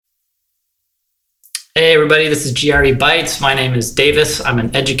Hey everybody, this is GRE Bytes. My name is Davis. I'm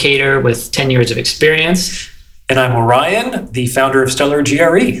an educator with 10 years of experience. And I'm Orion, the founder of Stellar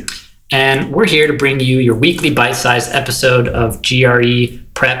GRE. And we're here to bring you your weekly bite-sized episode of GRE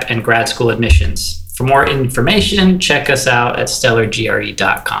prep and grad school admissions. For more information, check us out at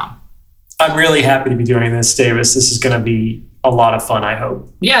stellargre.com. I'm really happy to be doing this, Davis. This is going to be a lot of fun, I hope.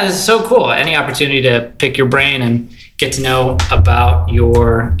 Yeah, this is so cool. Any opportunity to pick your brain and get to know about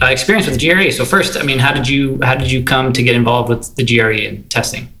your experience with GRE. So first, how did you come to get involved with the GRE and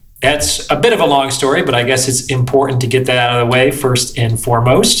testing? That's a bit of a long story, but I guess it's important to get that out of the way first and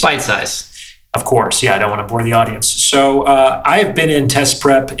foremost. Bite size. Of course, yeah, I don't want to bore the audience. So I have been in test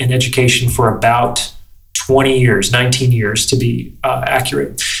prep and education for about 20 years, 19 years to be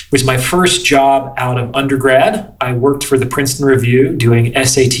accurate. It was my first job out of undergrad. I worked for the Princeton Review doing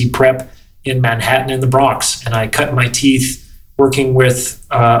SAT prep in Manhattan and the Bronx. And I cut my teeth working with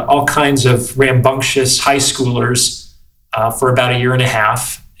all kinds of rambunctious high schoolers for about a year and a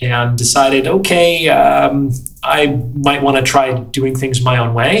half, and decided, okay, I might want to try doing things my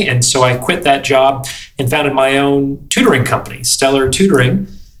own way. And so I quit that job and founded my own tutoring company, Stellar Tutoring.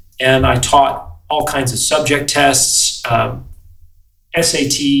 And I taught all kinds of subject tests,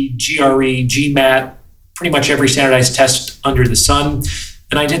 SAT, GRE, GMAT, pretty much every standardized test under the sun.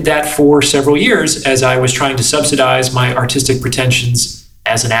 And I did that for several years as I was trying to subsidize my artistic pretensions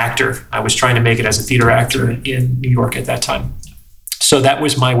as an actor. I was trying to make it as a theater actor in New York at that time. So that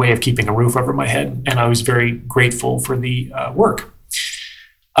was my way of keeping a roof over my head, and I was very grateful for the work.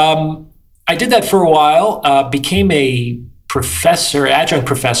 I did that for a while, became a adjunct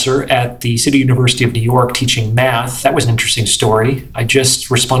professor at the City University of New York teaching math. That was an interesting story. I just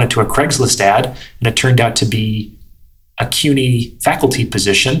responded to a Craigslist ad, and it turned out to be a CUNY faculty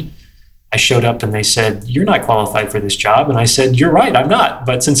position. I showed up and they said, "You're not qualified for this job." And I said, "You're right, I'm not.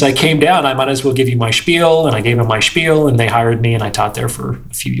 But since I came down, I might as well give you my spiel." And I gave them my spiel, and they hired me, and I taught there for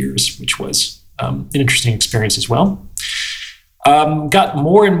a few years, which was an interesting experience as well. Got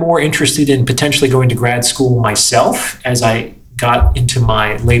more and more interested in potentially going to grad school myself as I got into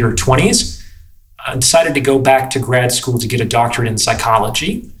my later 20s. I decided to go back to grad school to get a doctorate in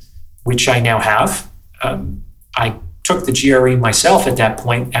psychology, which I now have. I took the GRE myself at that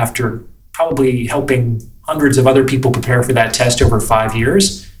point after probably helping hundreds of other people prepare for that test over 5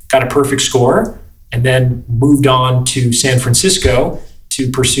 years, got a perfect score, and then moved on to San Francisco to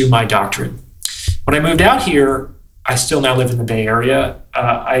pursue my doctorate. When I moved out here, I still now live in the Bay Area.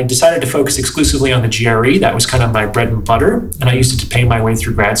 I decided to focus exclusively on the GRE. That was kind of my bread and butter, and I used it to pay my way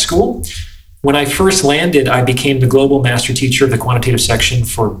through grad school. When I first landed, I became the global master teacher of the quantitative section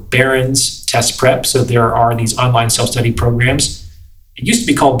for Barron's Test Prep. So there are these online self-study programs. It used to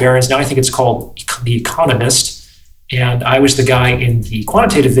be called Barron's. Now I think it's called The Economist. And I was the guy in the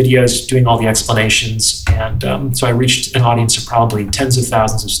quantitative videos doing all the explanations. And so I reached an audience of probably tens of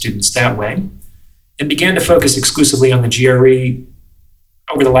thousands of students that way, and began to focus exclusively on the GRE.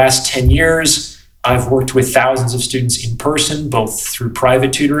 Over the last 10 years, I've worked with thousands of students in person, both through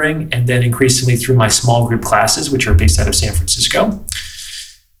private tutoring and then increasingly through my small group classes, which are based out of San Francisco.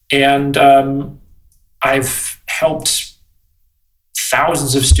 And I've helped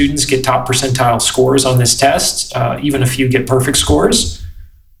thousands of students get top percentile scores on this test, even a few get perfect scores.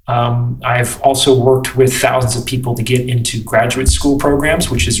 I've also worked with thousands of people to get into graduate school programs,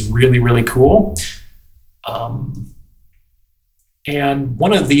 which is really, really cool. And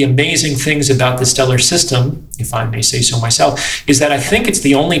one of the amazing things about the Stellar system, if I may say so myself, is that I think it's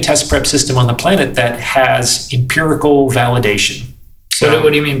the only test prep system on the planet that has empirical validation. So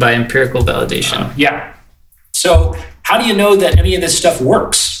what do you mean by empirical validation? Yeah. So how do you know that any of this stuff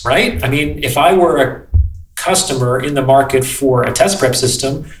works, right? I mean, if I were a customer in the market for a test prep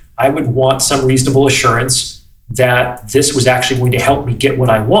system, I would want some reasonable assurance that this was actually going to help me get what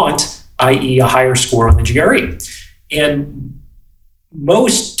I want, i.e. a higher score on the GRE. And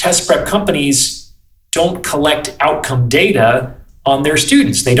most test prep companies don't collect outcome data on their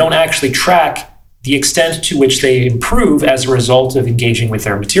students. They don't actually track the extent to which they improve as a result of engaging with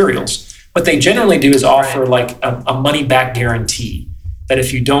their materials. What they generally do is offer like a money-back guarantee that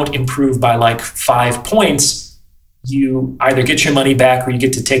if you don't improve by like 5 points, you either get your money back or you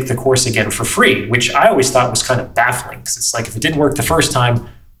get to take the course again for free, which I always thought was kind of baffling, because it's like, if it didn't work the first time,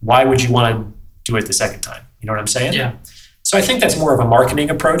 why would you want to do it the second time? You know what I'm saying? Yeah. So I think that's more of a marketing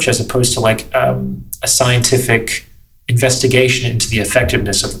approach as opposed to like a scientific investigation into the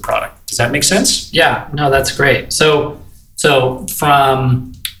effectiveness of the product. Does that make sense? Yeah, no, that's great. So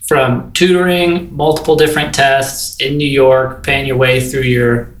from tutoring, multiple different tests in New York, paying your way through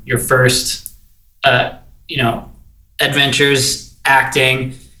your first, adventures,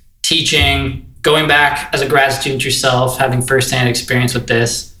 acting, teaching, going back as a grad student yourself, having firsthand experience with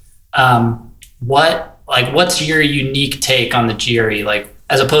this, what's your unique take on the GRE? Like,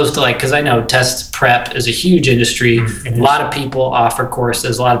 as opposed to because I know test prep is a huge industry. A lot of people offer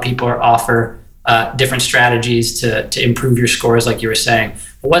courses. A lot of people offer different strategies to improve your scores, like you were saying.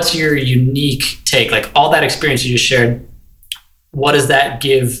 What's your unique take? Like all that experience you just shared, what does that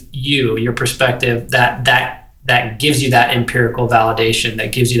give you, your perspective, that gives you that empirical validation,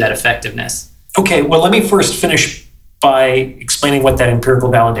 that gives you that effectiveness? Okay, well, let me first finish by explaining what that empirical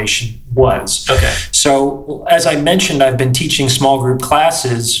validation was. Okay. So, as I mentioned, I've been teaching small group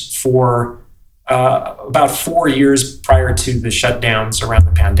classes for about 4 years prior to the shutdowns around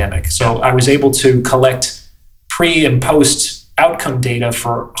the pandemic. So I was able to collect pre and post outcome data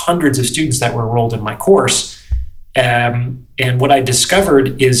for hundreds of students that were enrolled in my course. And what I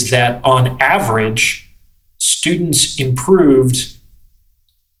discovered is that on average, students improved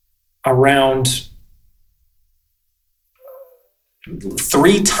around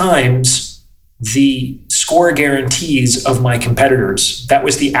 3 times the score guarantees of my competitors. That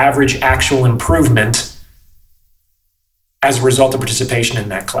was the average actual improvement as a result of participation in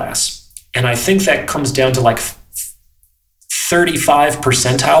that class. And I think that comes down to 35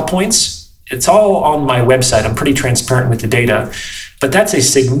 percentile points. It's all on my website. I'm pretty transparent with the data, but that's a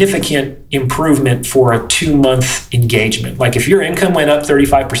significant improvement for a 2-month engagement. Like if your income went up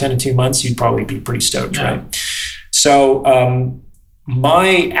 35% in 2 months, you'd probably be pretty stoked, right? So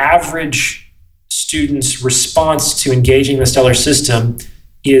my average student's response to engaging the Stellar system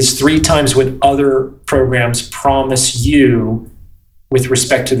is 3 times what other programs promise you with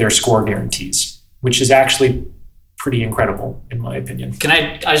respect to their score guarantees, which is actually pretty incredible in my opinion.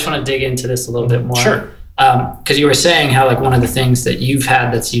 I just want to dig into this a little bit more. Sure. Because you were saying how one of the things that you've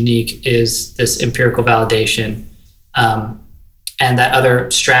had that's unique is this empirical validation, and that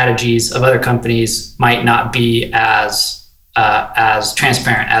other strategies of other companies might not be as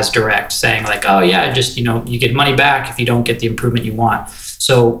transparent, as direct, saying oh yeah, just you get money back if you don't get the improvement you want.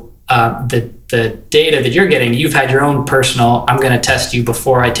 So the data that you're getting, you've had your own personal, I'm going to test you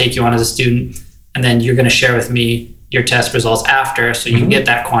before I take you on as a student, and then you're going to share with me your test results after, so you can get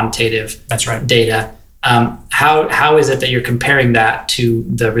that quantitative That's right. data. How is it that you're comparing that to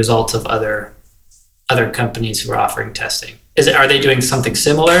the results of other companies who are offering testing? Are they doing something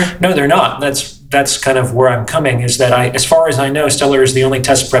similar? No, they're not. That's kind of where I'm coming, is that as far as I know, Stellar is the only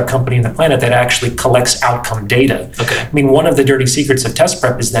test prep company on the planet that actually collects outcome data. Okay. I mean, one of the dirty secrets of test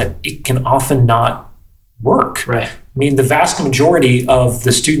prep is that it can often not work. Right. I mean, the vast majority of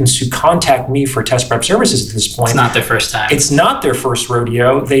the students who contact me for test prep services at this point, It's not their first time. It's not their first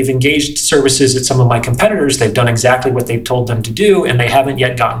rodeo. They've engaged services at some of my competitors. They've done exactly what they've told them to do, and they haven't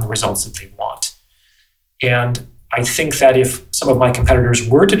yet gotten the results that they want. And I think that if some of my competitors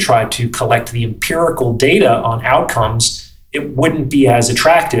were to try to collect the empirical data on outcomes, it wouldn't be as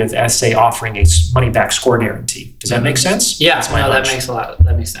attractive as, say, offering a money-back score guarantee. Does that make sense? Yeah,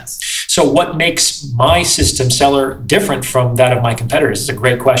 that makes sense. So what makes my system, Stellar, different from that of my competitors is a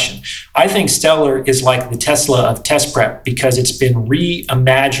great question. I think Stellar is like the Tesla of test prep because it's been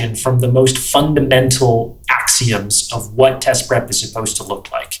reimagined from the most fundamental axioms of what test prep is supposed to look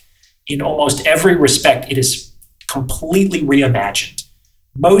like. In almost every respect, it is completely reimagined.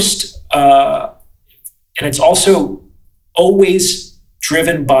 And it's also always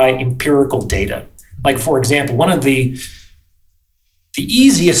driven by empirical data. Like, for example, one of the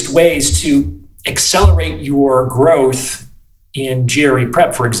easiest ways to accelerate your growth in GRE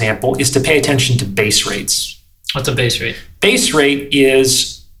prep, for example, is to pay attention to base rates. What's a base rate? Base rate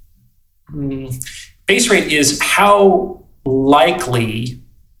is how likely,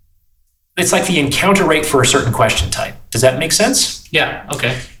 it's like the encounter rate for a certain question type. Does that make sense? Yeah,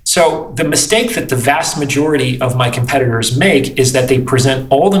 okay. So the mistake that the vast majority of my competitors make is that they present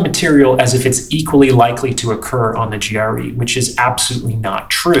all the material as if it's equally likely to occur on the GRE, which is absolutely not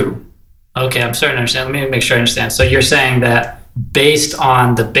true. Okay, I'm starting to understand. Let me make sure I understand. So you're saying that based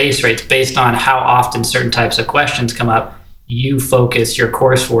on the base rates, based on how often certain types of questions come up, you focus your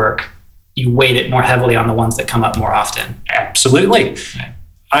coursework, you weight it more heavily on the ones that come up more often. Absolutely. Okay.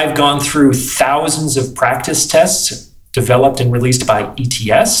 I've gone through thousands of practice tests developed and released by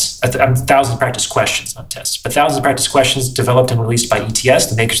ETS, thousands of practice questions, not tests, but thousands of practice questions developed and released by ETS,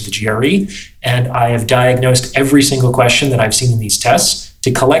 the makers of the GRE, and I have diagnosed every single question that I've seen in these tests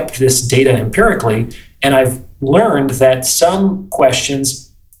to collect this data empirically, and I've learned that some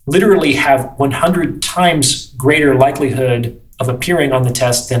questions literally have 100 times greater likelihood of appearing on the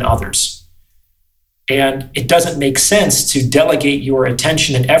test than others. And it doesn't make sense to delegate your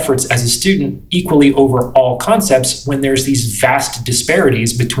attention and efforts as a student equally over all concepts when there's these vast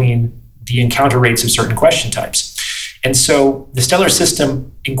disparities between the encounter rates of certain question types. And so the Stellar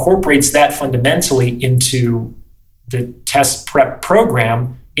system incorporates that fundamentally into the test prep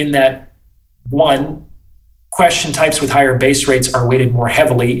program, in that, one, question types with higher base rates are weighted more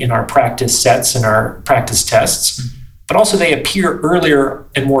heavily in our practice sets and our practice tests, but also they appear earlier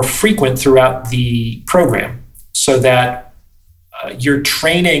and more frequent throughout the program, so that you're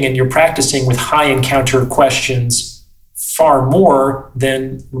training and you're practicing with high encounter questions far more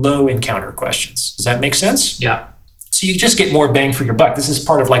than low encounter questions. Does that make sense? Yeah. So you just get more bang for your buck. This is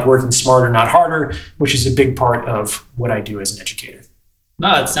part of like working smarter, not harder, which is a big part of what I do as an educator.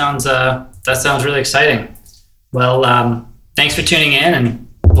 No, that sounds really exciting. Well, thanks for tuning in, and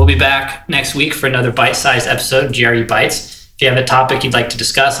we'll be back next week for another bite-sized episode of GRE Bites. If you have a topic you'd like to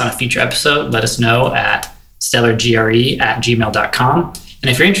discuss on a future episode, let us know at stellargre@gmail.com. And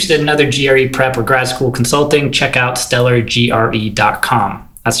if you're interested in other GRE prep or grad school consulting, check out stellargre.com.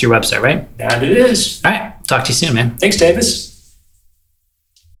 That's your website, right? That it is. All right. Talk to you soon, man. Thanks, Davis.